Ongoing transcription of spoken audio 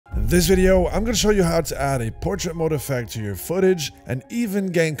this video, I'm going to show you how to add a portrait mode effect to your footage and even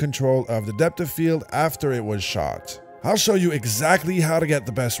gain control of the depth of field after it was shot. I'll show you exactly how to get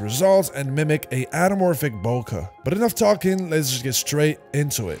the best results and mimic a anamorphic bokeh. But enough talking, let's just get straight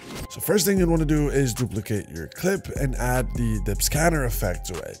into it. So first thing you'll want to do is duplicate your clip and add the depth scanner effect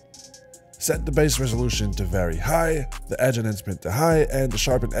to it. Set the base resolution to very high, the edge enhancement to high, and the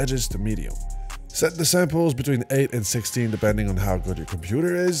sharpened edges to medium. Set the samples between 8 and 16 depending on how good your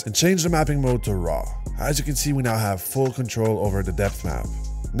computer is, and change the mapping mode to raw. As you can see, we now have full control over the depth map.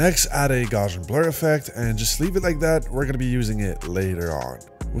 Next, add a Gaussian blur effect and just leave it like that. We're going to be using it later on.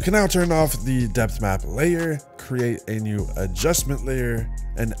 We can now turn off the depth map layer, create a new adjustment layer,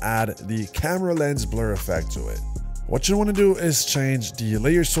 and add the camera lens blur effect to it. What you want to do is change the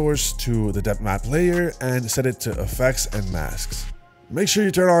layer source to the depth map layer and set it to effects and masks. Make sure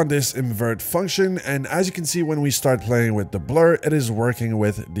you turn on this invert function, and as you can see when we start playing with the blur, it is working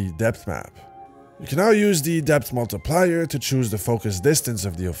with the depth map. You can now use the depth multiplier to choose the focus distance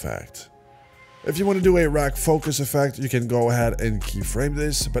of the effect. If you want to do a rack focus effect, you can go ahead and keyframe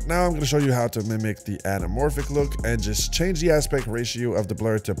this, but now I'm going to show you how to mimic the anamorphic look and just change the aspect ratio of the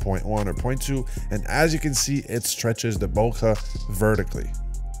blur to 0.1 or 0.2, and as you can see, it stretches the bokeh vertically.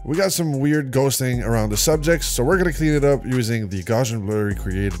 We got some weird ghosting around the subject, so we're going to clean it up using the Gaussian blur we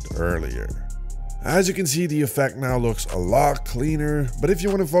created earlier. As you can see, the effect now looks a lot cleaner, but if you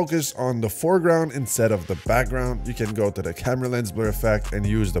want to focus on the foreground instead of the background, you can go to the camera lens blur effect and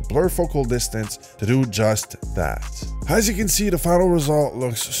use the blur focal distance to do just that. As you can see, the final result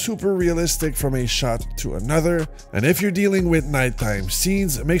looks super realistic from a shot to another, and if you're dealing with nighttime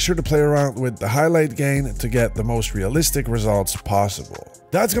scenes, make sure to play around with the highlight gain to get the most realistic results possible.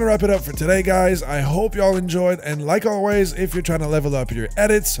 That's gonna wrap it up for today, guys. I hope y'all enjoyed, and like always, if you're trying to level up your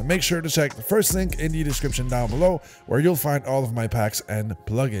edits, make sure to check the first link in the description down below, where you'll find all of my packs and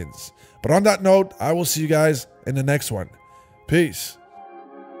plugins. But on that note, I will see you guys in the next one. Peace.